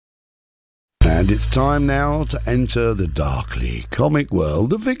And it's time now to enter the darkly comic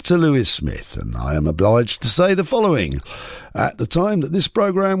world of Victor Lewis Smith, and I am obliged to say the following. At the time that this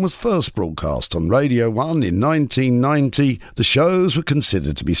programme was first broadcast on Radio 1 in 1990, the shows were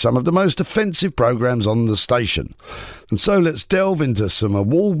considered to be some of the most offensive programmes on the station. And so let's delve into some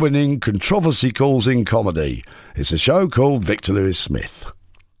award-winning, controversy-causing comedy. It's a show called Victor Lewis Smith.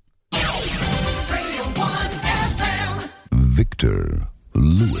 Radio 1 FM. Victor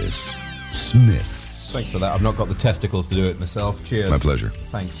Lewis Smith. Thanks for that. I've not got the testicles to do it myself. Cheers. My pleasure.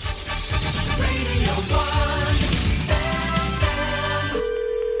 Thanks. Radio 1 FM.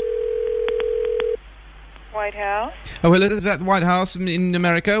 White House. Oh, hello. Is that the White House in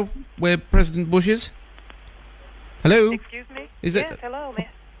America, where President Bush is? Hello? Excuse me? Is yes, it? hello, miss.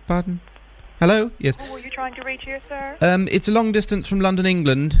 Pardon? Hello? Yes. Who were you trying to reach here, sir? It's a long distance from London,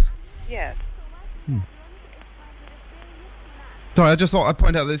 England. Yes. Sorry, I just thought I'd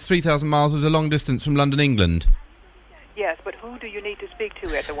point out that 3,000 miles was a long distance from London, England. Yes, but who do you need to speak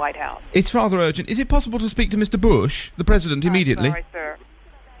to at the White House? It's rather urgent. Is it possible to speak to Mr. Bush, the President, immediately? I'm sorry, sir.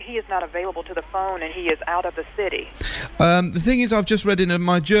 He is not available to the phone, and he is out of the city. The thing is, I've just read in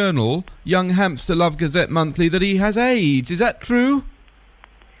my journal, Young Hamster Love Gazette Monthly, that he has AIDS. Is that true?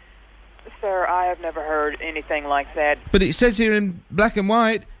 Sir, I have never heard anything like that. But it says here in black and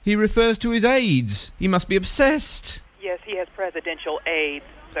white, he refers to his AIDS. He must be obsessed. Yes, he has presidential AIDS,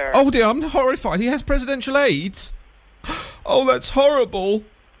 sir. Oh dear, I'm horrified. He has presidential AIDS? Oh, that's horrible.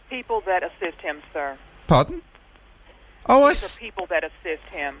 People that assist him, sir. Pardon? Oh, These are people that assist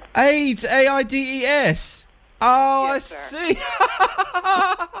him. AIDS, AIDS. Oh, Yes, I sir. see.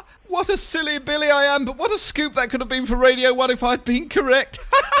 What a silly Billy I am, but what a scoop that could have been for Radio 1 if I'd been correct.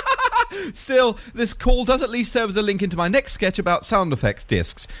 Still, this call does at least serve as a link into my next sketch about sound effects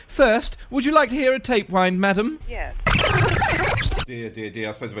discs. First, would you like to hear a tape wind, madam? Yes. Dear,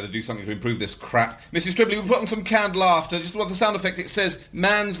 I suppose I better do something to improve this crap. Mrs. Tripoli, we've put on some canned laughter. Just want the sound effect. It says,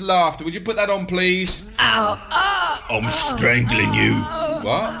 man's laughter. Would you put that on, please? I'm strangling you.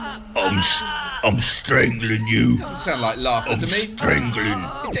 What? I'm strangling you. Doesn't sound like laughter to me. Strangling.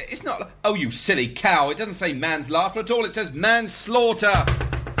 It's not... Oh, you silly cow. It doesn't say man's laughter at all. It says manslaughter.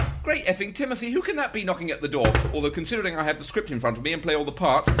 Great effing Timothy, who can that be knocking at the door? Although, considering I have the script in front of me and play all the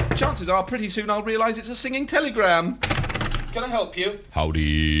parts, chances are pretty soon I'll realise it's a singing telegram. Can I help you?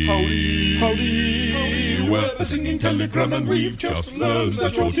 Howdy. We're a singing telegram and we've just learned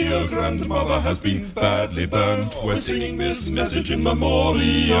that your dear grandmother has been badly burnt. We're singing this message in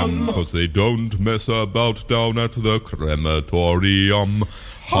memoriam, 'cause they don't mess about down at the crematorium.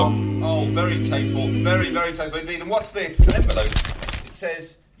 Hum. Oh, very tasteful. Very, very tasteful indeed. And what's this? It's an envelope. It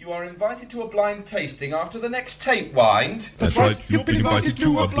says... You are invited to a blind tasting after the next tape wind. That's right, you've been invited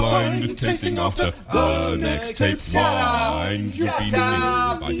to a blind tasting after the next tape wind. You've been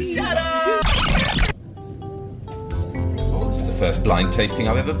invited to Oh, this is the first blind tasting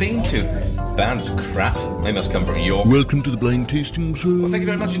I've ever been to. Band's crap. They must come from York. Welcome to the blind tasting, sir. Well, thank you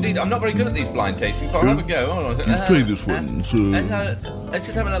very much indeed. I'm not very good at these blind tastings, but I'll have a go. Hold on. You try this one, sir. Let's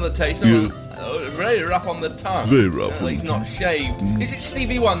just have another taste. Yeah. Very rough on the tongue. Very rough on He's the not shaved. Is it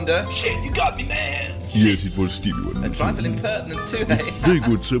Stevie Wonder? Shit, you got me, man. Yes, it was Stevie Wonder. A trifle impertinent too, eh? Very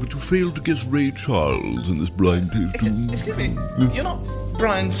good, sir, but you failed to guess Ray Charles in this blind tasting. Excuse me, you're not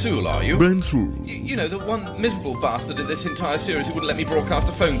Brian Sewell, are you? Brian Sewell. You know, the one miserable bastard in this entire series who wouldn't let me broadcast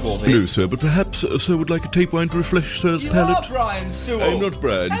a phone call to him. No, sir, but perhaps sir would like a tape wind to refresh sir's You palate. are Brian Sewell. I'm not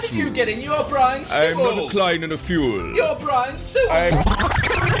Brian How did you Sewell. get in? You're Brian Sewell. I'm not a Klein and a Fuel. You're Brian Sewell.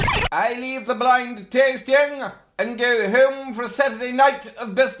 I leave the blind tasting and go home for a Saturday night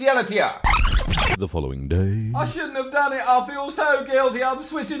of bestiality. The following day. I shouldn't have done it. I feel so guilty. I'm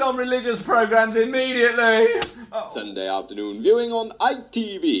switching on religious programmes immediately. Sunday afternoon viewing on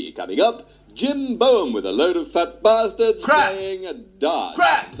ITV. Coming up, Jim Boehm with a load of fat bastards playing a dance.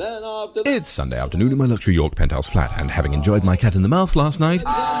 Crap! Then after... It's Sunday afternoon in my luxury York penthouse flat, and having enjoyed my cat in the mouth last night,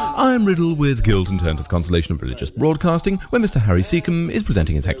 I'm riddled with guilt and turn to the consolation of religious broadcasting, where Mr. Harry Seacombe is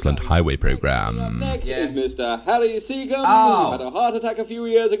presenting his excellent highway programme. Next is Mr. Harry Seacombe, who had a heart attack a few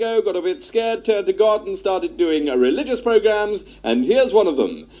years ago, got a bit scared, turned to God and started doing religious programs, and here's one of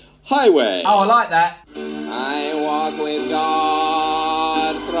them. Highway. Oh, I like that. I walk with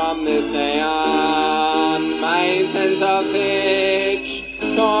God from this day on, my sense of pitch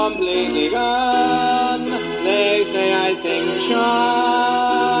completely gone. They say I sing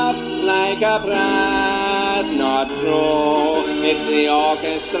sharp like a brat, not true, it's the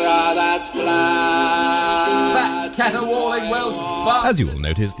orchestra that's flat. Fat caterwauling Welsh bastard. As you will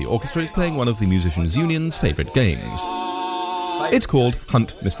notice, the orchestra is playing one of the Musicians' Union's favourite games. It's called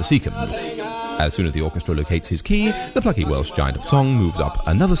Hunt Mr. Seacombe. As soon as the orchestra locates his key, the plucky Welsh giant of song moves up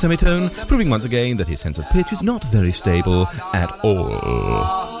another semitone, proving once again that his sense of pitch is not very stable at all.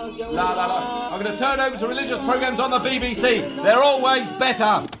 La, la, la. I'm going to turn over to religious programmes on the BBC. They're always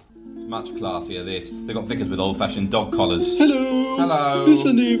better. It's much classier, this. They've got vicars with old-fashioned dog collars. Hello. Hello. This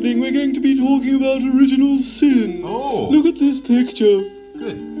Sunday evening we're going to be talking about original sin. Oh. Look at this picture.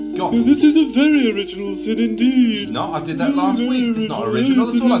 Good God. This is a very original sin indeed. It's not. I did that last week. It's not original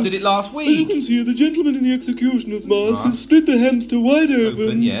at all. I did it last As you can week. see, the gentleman in the executioner's mask Right. has split the hamster wide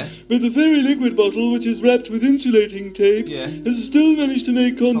open, yeah. but the fairy liquid bottle, which is wrapped with insulating tape, Yeah. has still managed to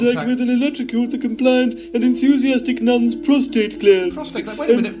make contact with and electrocute the compliant and enthusiastic nun's prostate gland. Prostate gland. Wait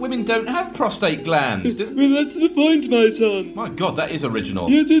a minute. Women don't have prostate glands. Well, that's the point, my son. My God, that is original.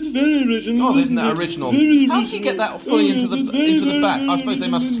 Yes, it's very original. God, isn't that it? original? Very How does he get that fully into the back? I suppose they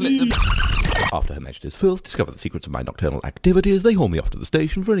must slit the. After Her Majesty's filth discover the secrets of my nocturnal activities, they haul me off to the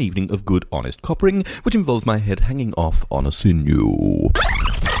station for an evening of good, honest coppering, which involves my head hanging off on a sinew.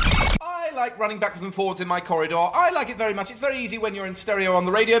 I like running backwards and forwards in my corridor. I like it very much. It's very easy when you're in stereo on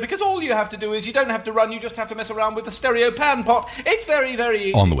the radio because all you have to do is you don't have to run, you just have to mess around with the stereo pan pot. It's very, very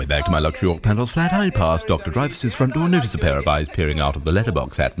easy. On the way back to my luxury York Penthouse flat, I pass Dr. Dreyfus's front door and notice a pair of eyes peering out of the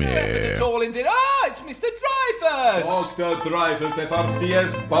letterbox at me. It's all indeed. Ah, it's Mr. Dreyfus! Dr. Dreyfus,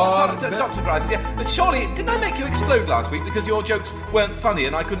 FRCS Sorry, Dr. Dreyfus, yeah. But surely, didn't I make you explode last week because your jokes weren't funny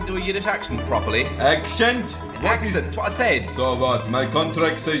and I couldn't do a Yiddish accent properly? Accent? Accent, that's what I said. So what? My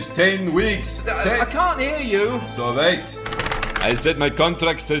contract says 10 weeks. I can't hear you. So wait. I said my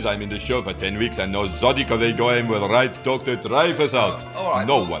contract says I'm in the show for 10 weeks and no Zodikove Goem will write Dr. Dreyfus out. All right.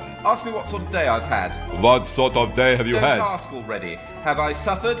 No well, one. Ask me what sort of day I've had. What sort of day have you Don't had? ask already. Have I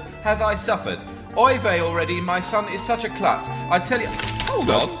suffered? Have I suffered? Oy vey already, my son is such a klutz. I tell you... Hold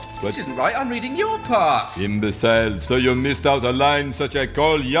on. What? This isn't right. I'm reading your part. Imbecile, so you missed out a line such a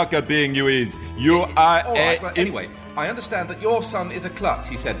cold yucca being you is. You are All right, well, anyway, I understand that your son is a klutz,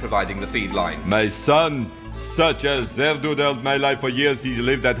 he said, providing the feed line. My son, such a zerdoodled my life for years. He's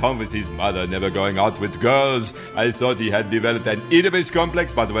lived at home with his mother, never going out with girls. I thought he had developed an Oedipus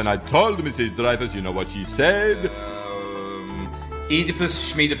complex, but when I told Mrs. Dreyfus, you know what she said?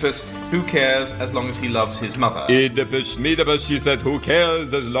 Oedipus, Schmiedipus, who cares as long as he loves his mother? Oedipus, Schmiedipus, she said, who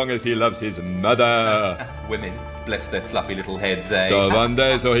cares as long as he loves his mother? Women, bless their fluffy little heads, eh? So one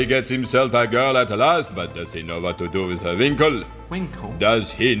day, so he gets himself a girl at last, but does he know what to do with her winkle? Winkle?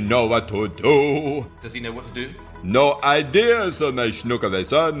 Does he know what to do? Does he know what to do? No idea, so my schnook of a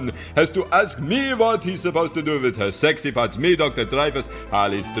son has to ask me what he's supposed to do with her sexy parts. Me, Dr. Dreyfus,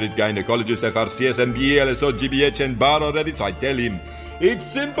 Harley Street gynecologist, FRCS, MBE, LSO, GBH, and bar already, so I tell him, it's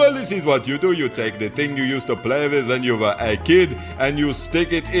simple, this is what you do. You take the thing you used to play with when you were a kid, and you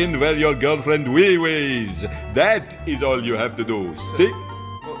stick it in where your girlfriend wee-wees. That is all you have to do. Stick...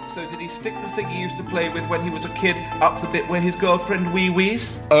 So did he stick the thing he used to play with when he was a kid up the bit where his girlfriend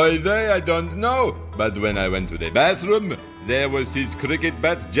wee-wees? I don't know. But when I went to the bathroom, there was his cricket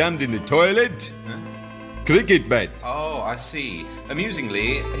bat jammed in the toilet. Huh? Cricket bat. Oh, I see.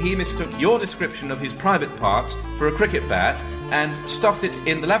 Amusingly, he mistook your description of his private parts for a cricket bat and stuffed it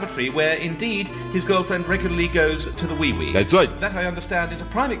in the lavatory where, indeed, his girlfriend regularly goes to the wee-wee. That's right. That, I understand, is a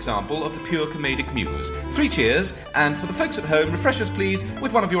prime example of the pure comedic muse. 3 cheers, and for the folks at home, refresh us, please,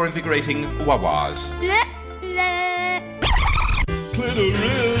 with one of your invigorating wah-wahs.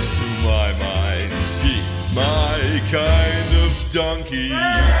 Clitoris to my mind, she's my kind of donkey.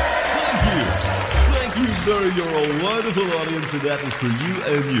 Thank you, sir. You're a wonderful audience, and that was for you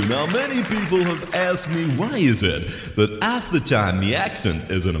and you. Now, many people have asked me, why is it that half the time the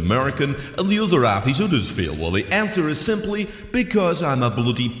accent is an American and the other half is Huddersfield? Well, the answer is simply because I'm a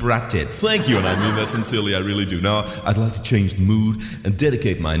bloody bratted. Thank you, and I mean that sincerely, I really do. Now, I'd like to change the mood and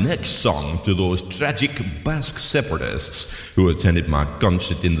dedicate my next song to those tragic Basque separatists who attended my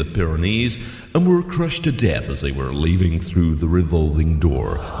concert in the Pyrenees and were crushed to death as they were leaving through the revolving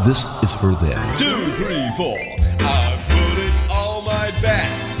door. This is for them. 2, 3, 4. I put in all my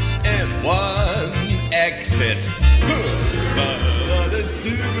Basques in one exit.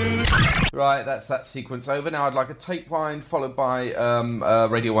 Right, that's that sequence over. Now I'd like a tape wind followed by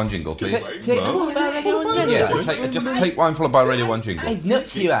Radio 1 jingle, please. Yeah, just a tape wind followed by a Radio 1 jingle. Hey,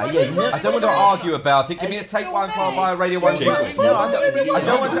 nuts you are, yeah, nuts. I don't want to argue about it. Give me a tape wind followed by a Radio 1 jingle. No, I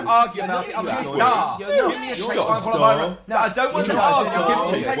don't want to argue about it. I'm a star. Give me a tape wind followed by a... No, I don't want to argue.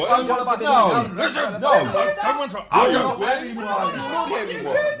 Give me a tape wind followed by... No, listen, no. I don't want to argue anymore.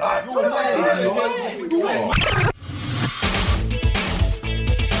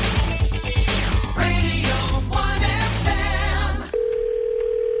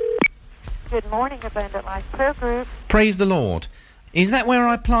 Good morning, Abundant Life Prayer Group. Praise the Lord. Is that where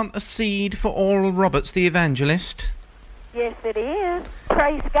I plant a seed for Oral Roberts, the evangelist? Yes, it is.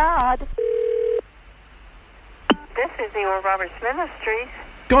 Praise God. This is the Oral Roberts Ministries.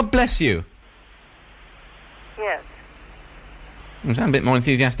 God bless you. Yes. You sound a bit more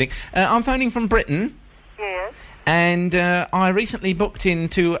enthusiastic. I'm phoning from Britain, Yes. and I recently booked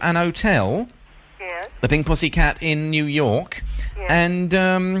into an hotel, Yes. the Pink Pussycat in New York, Yes. and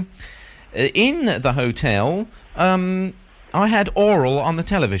in the hotel, I had Oral on the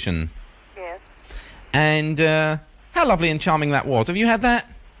television, Yes. and how lovely and charming that was. Have you had that?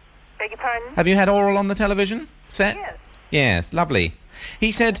 Beg your pardon? Have you had Oral on the television set? Yes. Yes, lovely.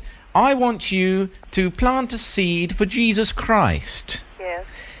 He said, I want you to plant a seed for Jesus Christ. Yes.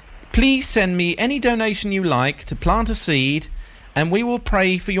 Please send me any donation you like to plant a seed, and we will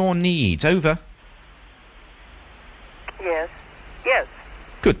pray for your needs. Over. Yes. Yes.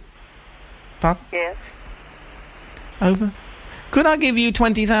 Good. Pardon? Yes. Over. Could I give you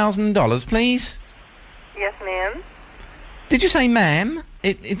 $20,000, please? Yes, ma'am. Did you say ma'am?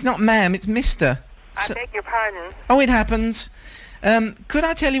 It's not ma'am, it's Mr. I beg your pardon. Oh, it happens. Could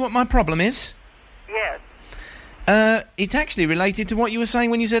I tell you what my problem is? Yes. It's actually related to what you were saying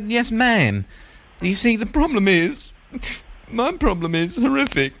when you said yes, ma'am. You see, the problem is... my problem is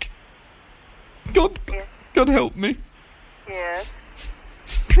horrific. God help me. Yes.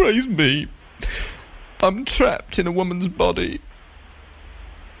 Praise me. I'm trapped in a woman's body.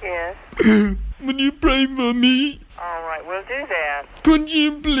 Yes. Would you pray for me? All right, we'll do that. Could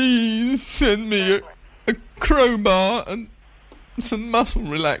you please send me a crowbar and some muscle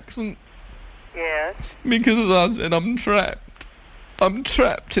relaxant? Yes. Because as I said, I'm trapped. I'm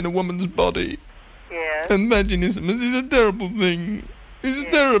trapped in a woman's body. Yes. And vaginismus is a terrible thing. It's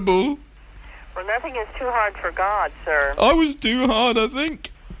terrible. Well, nothing is too hard for God, sir. I was too hard, I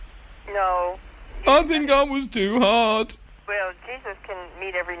think. No. I think I was too hard. Well, Jesus can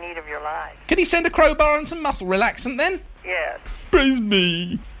meet every need of your life. Could he send a crowbar and some muscle relaxant then? Yes. Praise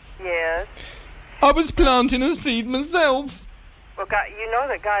me. Yes. I was planting a seed myself. Well, God, you know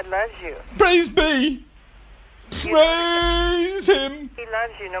that God loves you. Praise be. Praise him. He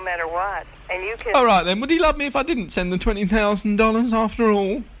loves you no matter what. And you can... All right, then. Would he love me if I didn't send the $20,000 after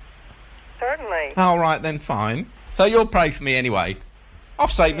all? Certainly. All right, then, fine. So you'll pray for me anyway.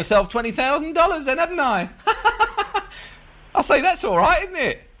 I've saved myself $20,000 then, haven't I? I say that's all right, isn't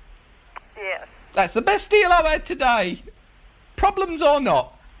it? Yes. That's the best deal I've had today. Problems or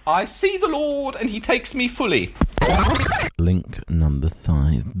not, I see the Lord and he takes me fully. Link number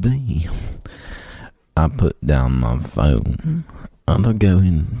 5B. I put down my phone and I go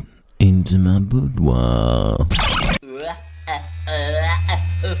into my boudoir.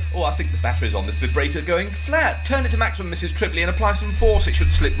 Oh, I think the battery's on this vibrator going flat. Turn it to maximum, Mrs. Trippley, and apply some force. It should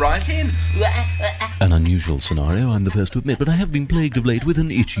slip right in. An unusual scenario, I'm the first to admit, but I have been plagued of late with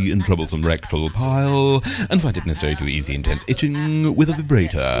an itchy and troublesome rectal pile, and find it necessary to ease the intense itching with a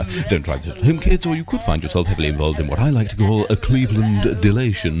vibrator. Don't try this at home, kids, or you could find yourself heavily involved in what I like to call a Cleveland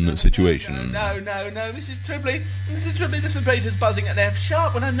delation situation. No, Mrs. Trippley. Mrs. Trippley, this vibrator's buzzing at F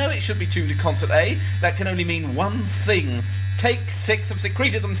sharp when I know it should be tuned to concert A. That can only mean one thing. Take 6 have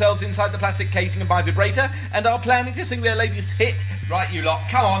secreted themselves inside the plastic casing of my vibrator and are planning to sing their latest hit. Right, you lot,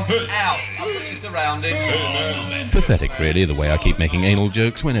 come on, out. I'm fully surrounded. Pathetic, really, the way I keep making anal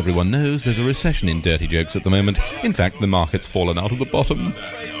jokes when everyone knows there's a recession in dirty jokes at the moment. In fact, the market's fallen out of the bottom.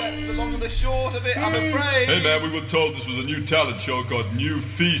 That's the long and the short of it, I'm afraid. Hey, man, we were told this was a new talent show called New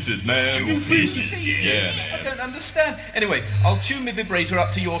Feces, man. New Feces? Yeah. I don't understand. Anyway, I'll tune my vibrator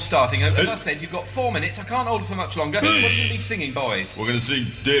up to your starting. As I said, you've got 4 minutes. I can't hold it for much longer. What are you going to be singing, boys? We're going to sing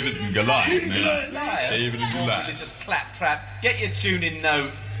David and Goliath, man. Goliath? David and More Goliath. religious clap trap. Get your tuning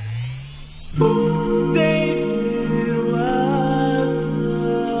note.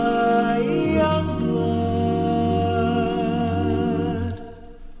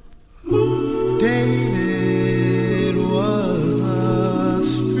 David was a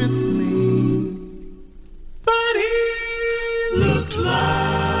stripling, but he looked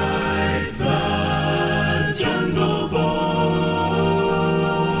like the Jungle Boy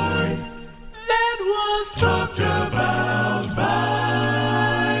that was talked about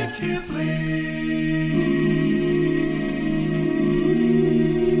by Kipling.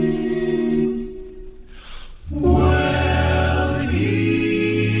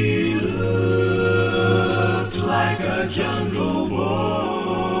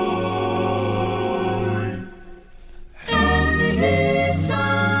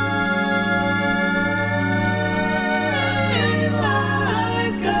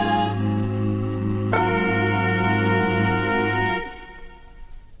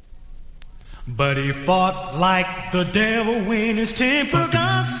 But he fought like the devil when his temper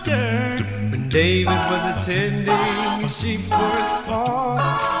got stirred. When David was attending sheep for his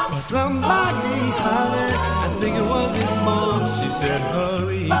paw, somebody hollered, I think it was his mom. She said,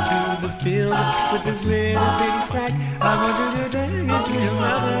 hurry to the field with this little bitty sack. I want you to take it to your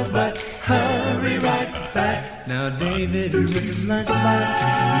mother's, but hurry right back. Now David took his lunchbox,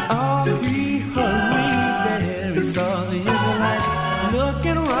 oh, he hurried there. He saw the Israelites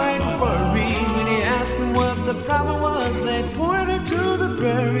looking right worried. When he asked them what the problem was, they pointed to the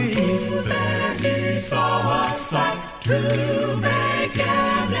prairies. There he saw a sight to make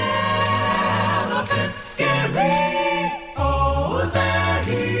an elephant scary. Oh, there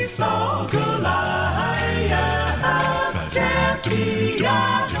he saw Goliath, the champion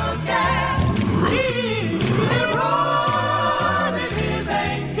of Gath. He roared in his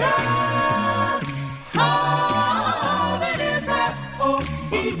anger, howled in his wrath. Oh,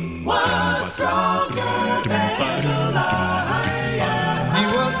 he was stronger than Goliath. He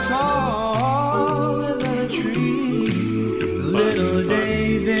was taller than a tree. Little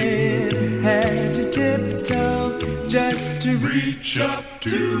David had to tiptoe just to reach up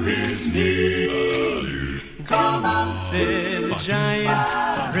to his knee. Come on, said the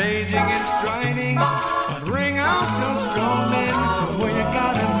giant, raging and striding. Bring out those strong men from where you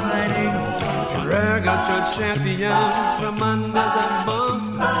got them hiding. Drag out your champions from under the bunks.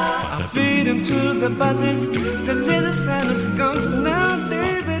 I'll feed them to the buzzards, the lizards and the skunks. Now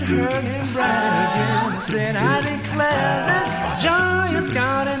David heard him right again and said, I declare that giant's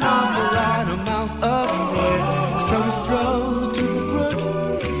got an awful right amount of air. So he strolled to the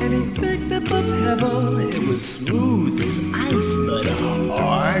brook and he picked up a pebble. It was smooth as ice, but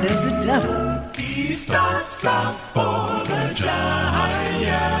hard as the devil. He starts out for the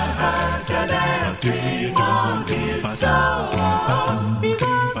giant, dancing on his toes. He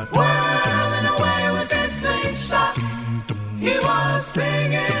was whirling away with his slingshot. He was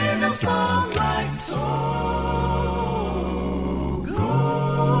singing a song like so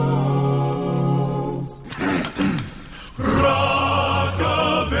goes. Rock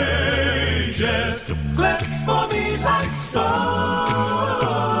of Ages, clap for me like so.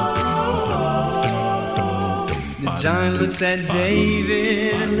 The giant looks at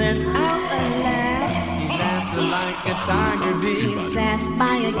David and lets out a laugh. He laughs like a tiger being sassed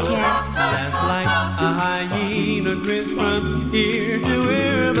by a cat. Laughs like a hyena, grins from ear to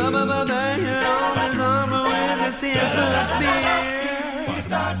ear. Banging on his armor with his timber spear. He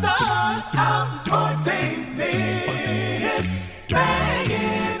starts out for David,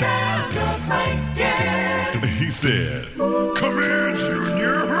 banging and clanking. He said, come here,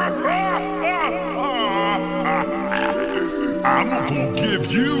 Junior. I'm gonna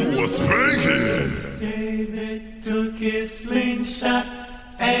give you a spanking. David took his slingshot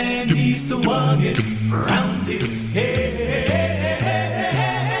and he swung it round his head.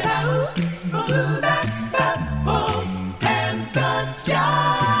 Out flew that apple and the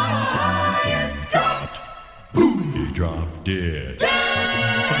giant dropped. Boom! He dropped dead.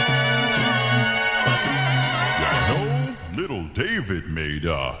 You know, little David made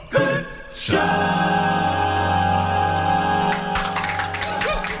a Good shot.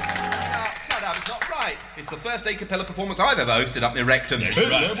 It's the first a cappella performance I've ever hosted up my rectum.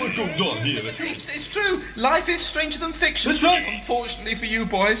 What goes on here? It's true. Life is stranger than fiction. That's right. Unfortunately for you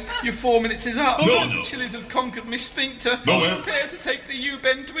boys, your 4 minutes is up. No. Chilies have conquered my sphincter. No, man. Prepare to take the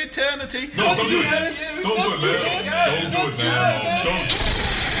U-bend to eternity. No, don't do it. Don't do it, man. Don't do it, man. Don't.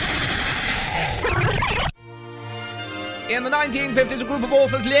 In the 1950s, a group of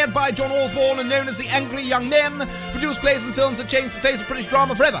authors led by John Osborne and known as the Angry Young Men produced plays and films that changed the face of British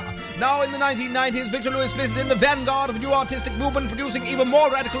drama forever. Now, in the 1990s, Victor Lewis Smith is in the vanguard of a new artistic movement, producing even more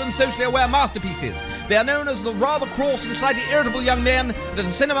radical and socially aware masterpieces. They are known as the rather cross and slightly irritable young men, and at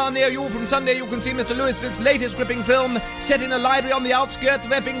a cinema near you from Sunday you can see Mr. Lewis Smith's latest gripping film, set in a library on the outskirts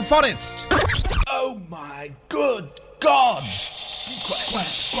of Epping Forest. Oh my good God! Quiet.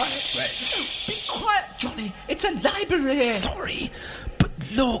 Be quiet, Johnny. It's a library. Sorry, but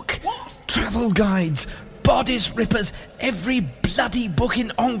look. What? Travel guides, bodice rippers, every bloody book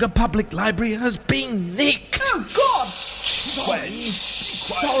in Ongar Public Library has been nicked. Oh, God!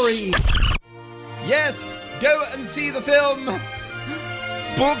 Sorry. Yes, go and see the film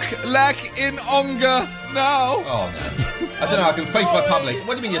Book Lack in Ongar now. Oh, no. I don't know, I can face my public.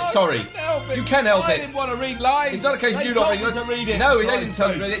 What do you mean you're sorry? You can help I it. didn't want to read lines. It's not a case of you not reading to read it. No, they didn't tell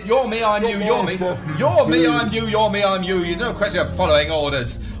me to read it. You're me, I'm you, you're me. You're me, I'm you, you're me, I'm you. You no question of following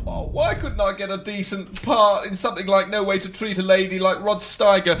orders. Oh, why couldn't I get a decent part in something like No Way to Treat a Lady like Rod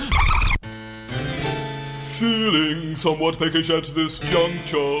Steiger? Feeling somewhat peckish at this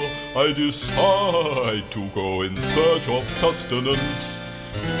juncture, I decide to go in search of sustenance.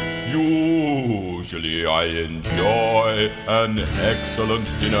 Usually I enjoy an excellent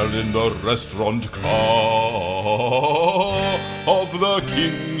dinner in the restaurant car of the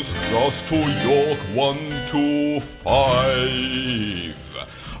King's Cross to York 125.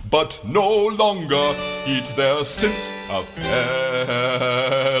 But no longer eat there since a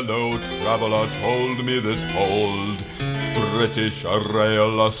fellow traveller told me this old British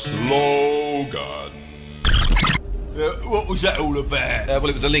rail slogan. What was that all about? Well,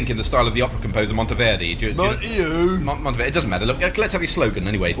 it was a link in the style of the opera composer Monteverdi. Monteverdi. It doesn't matter. Look, let's have your slogan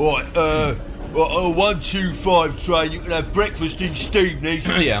anyway. Right, a 125 train, you can have breakfast in Stevenage,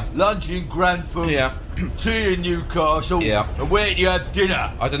 yeah, lunch in Grantham, yeah, tea in Newcastle, yeah. And where do you have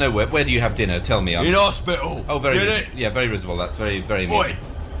dinner? I don't know, where do you have dinner? Tell me. In hospital. Oh, very visible. That's very, very mean. Right,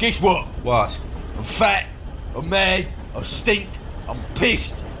 guess what? What? I'm fat, I'm mad, I stink, I'm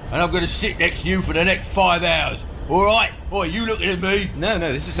pissed, and I'm going to sit next to you for the next 5 hours. All right? Boy, you looking at me? No,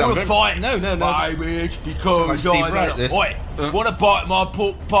 this is something. Want to fight? No. Baby, it's because want to bite my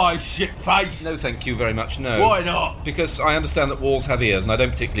pork pie shit face? No, thank you very much, no. Why not? Because I understand that walls have ears, and I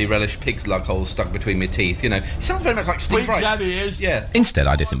don't particularly relish pig's lug holes stuck between my teeth, you know. It sounds very much like Steve Wright. Pigs have ears? Yeah. Instead,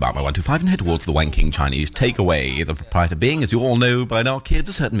 I disembark my 125 and head towards the wanking Chinese takeaway, the proprietor being, as you all know by now, kids,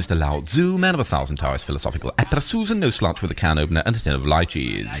 a certain Mr. Lao Tzu, man of 1,000 towers, philosophical aperçus and no slouch with a can opener and a tin of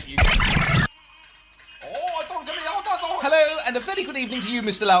lychees. Hello, and a very good evening to you,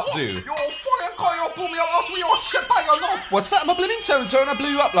 Mr. Lao Tzu. What's that? I'm a blooming so-and-so and I blew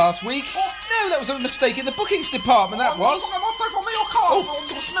you up last week. No, that was a mistake in the bookings department, that was.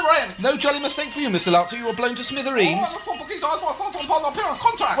 No jolly mistake for you, Mr. Lao Tzu. You were blown to smithereens.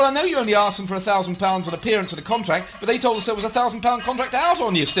 Well, I know you only asked them for £1,000 on appearance and a contract, but they told us there was £1,000 contract out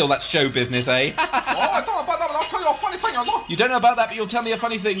on you. Still, that's show business, eh? I don't know about that, but I'll tell you a funny thing, you know. You don't know about that, but you'll tell me a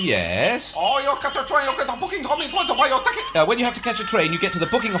funny thing, yes? Oh, you'll catch a train, you'll get a booking coming in to buy your ticket. When you have to catch a train, you get to the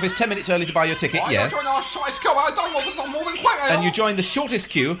booking office 10 minutes early to buy your ticket, yes? And you join the shortest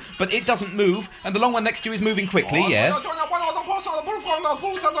queue, but it doesn't move, and the long one next to you is moving quickly, yes?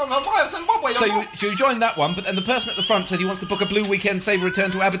 So you join that one, but then the person at the front says he wants to book a blue weekend saver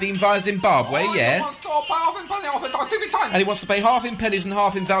return to Aberdeen via Zimbabwe, yeah? And he wants to pay half in pennies and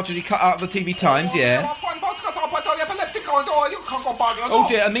half in vouchers he cut out of the TV Times, yeah? Oh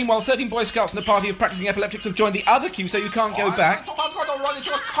dear, and meanwhile 13 Boy Scouts and a party of practising epileptics have joined the other queue so you can't go back.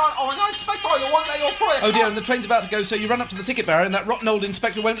 Oh dear, and the train's about to go, so you run up to the ticket barrier and that rotten old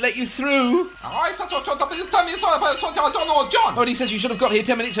inspector won't let you through. Oh, and he says you should have got here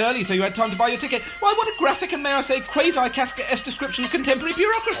 10 minutes early so you had time to buy your ticket. Why, what a graphic and, may I say, quasi-Kafka-esque description of contemporary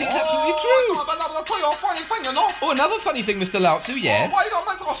bureaucracy. It's absolutely true. Oh, another funny thing, Mr. Lao Tzu, yeah? Why don't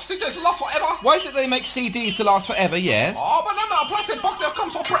make our CDs last forever? Why is it they make CDs to last forever, yes? Oh, but then a plastic box that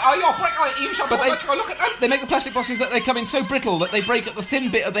comes so brittle. Look at them. They make the plastic boxes that they come in so brittle that they break at the thin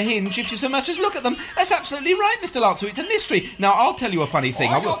bit of the hinge if you so much as look at them. That's absolutely right, Mr. Lao Tzu. It's a mystery. Now, I'll tell you a funny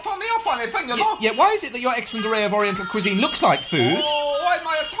thing. You'll tell me a funny thing, you know? Yeah, why is it that your excellent array of Oriental cuisine looks like food? Oh, why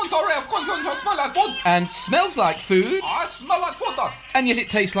my excellent array of cuisine smells like food? And smells like food? I smell like food. And yet it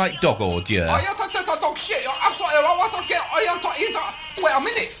tastes like dog ordure. I don't taste like dog shit. You're absolutely right. Wait a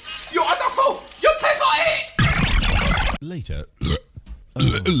minute. You are the fool. You pay for it. Later.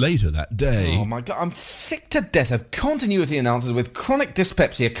 Later that day. Oh my God, I'm sick to death of continuity announcers with chronic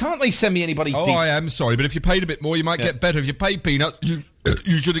dyspepsia. Can't they send me anybody I am sorry, but if you paid a bit more, you might get better. If you pay peanuts, you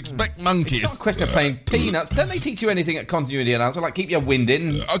should expect monkeys. It's not a question of paying peanuts. Don't they teach you anything at continuity announcer, like keep your wind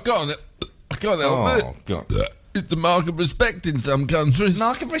in? I can't help it. God. It's a mark of respect in some countries.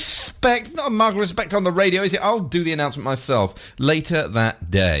 Mark of respect? Not a mark of respect on the radio, is it? I'll do the announcement myself. Later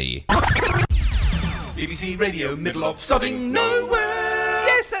that day. BBC Radio, middle of sodding nowhere.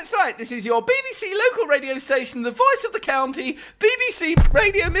 Yes, that's right. This is your BBC local radio station, the voice of the county, BBC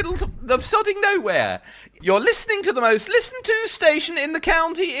Radio, middle of sodding nowhere. You're listening to the most listened to station in the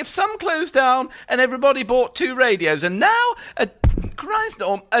county if some closed down and everybody bought 2 radios. And now, a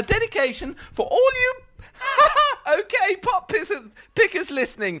dedication for all you... okay, pop pickers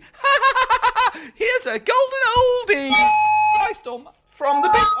listening. Here's a golden oldie. Storm. From the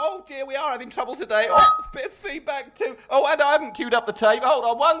bit... Oh dear, we are having trouble today. Oh, a bit of feedback too. Oh, and I haven't queued up the tape. Hold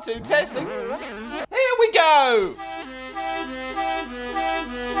on, 1, 2, testing. Here we go.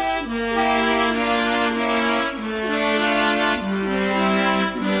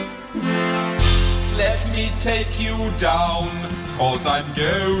 Let me take you down, 'cause I'm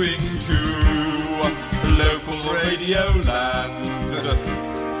going to local radio land.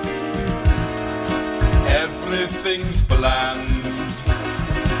 Everything's bland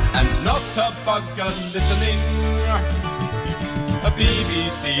and not a bugger listening. A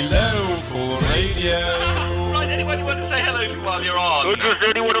BBC local radio. Right, anyone you want to say hello to while you're on? Just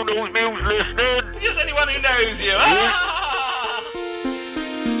anyone who knows me who's listening. Just anyone who knows you.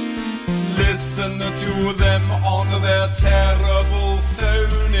 Listen to them on their terrible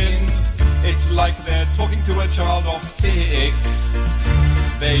phone-ins. It's like they're talking to a child of 6.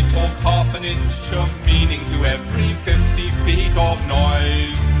 They talk half an inch of meaning to every 50 feet of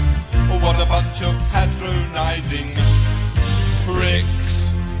noise. What a bunch of patronising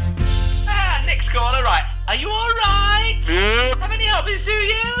pricks. Next caller, right. Are you alright? Yeah. Have any hobbies, do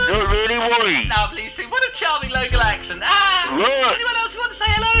you? Not really worried. Lovely, Sue. What a charming local accent. Right. Anyone else you want to say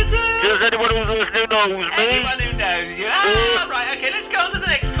hello to? Just anyone who's listening knows me. Anyone who knows you. Right, okay, let's go on to the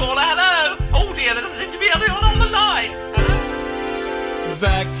next caller. Hello. Oh dear, there doesn't seem to be anyone on the line. Hello?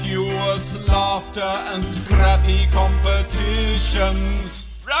 Vacuous laughter and crappy competitions.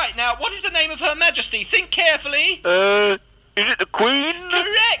 Right, now, what is the name of Her Majesty? Think carefully. Is it the Queen?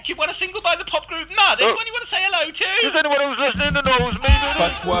 Correct. You won a single by the pop group Mud. Anyone you want to say hello to? Is anyone who's listening that knows me?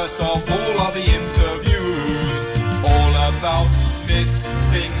 But worst of all are the interviews, all about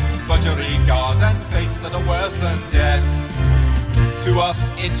missing budgerigars and fates that are worse than death. To us,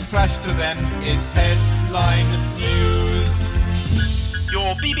 it's trash. To them, it's headline news.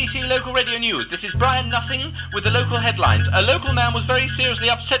 Your BBC local radio news. This is Brian Nothing with the local headlines. A local man was very seriously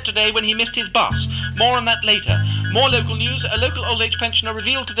upset today when he missed his bus. More on that later. More local news. A local old age pensioner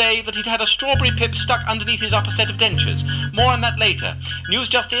revealed today that he'd had a strawberry pip stuck underneath his upper set of dentures. More on that later. News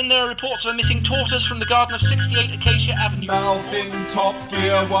just in, there are reports of a missing tortoise from the garden of 68 Acacia Avenue. Mouth in top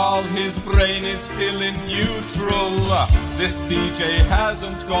gear while his brain is still in neutral. This DJ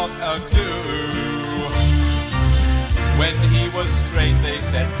hasn't got a clue. When he was trained, they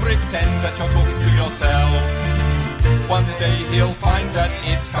said, pretend that you're talking to yourself. One day he'll find that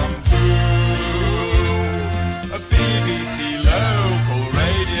it's come true. A BBC local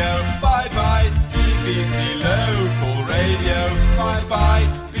radio, bye-bye. BBC local radio, bye-bye.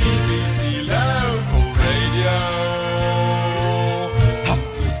 BBC local radio.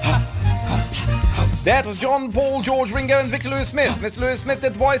 That was John, Paul, George, Ringo and Victor Lewis Smith. Mr. Lewis Smith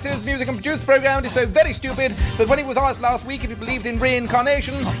did voices, music and produced the programme and is so very stupid that when he was asked last week if he believed in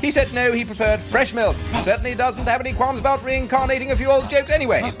reincarnation, he said no, he preferred fresh milk. Certainly doesn't have any qualms about reincarnating a few old jokes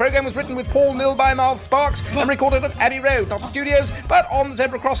anyway. His programme was written with Paul Mill by Mouth Sparks and recorded at Abbey Road, not the studios, but on the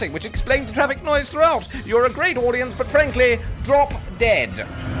zebra crossing, which explains the traffic noise throughout. You're a great audience, but frankly, drop dead.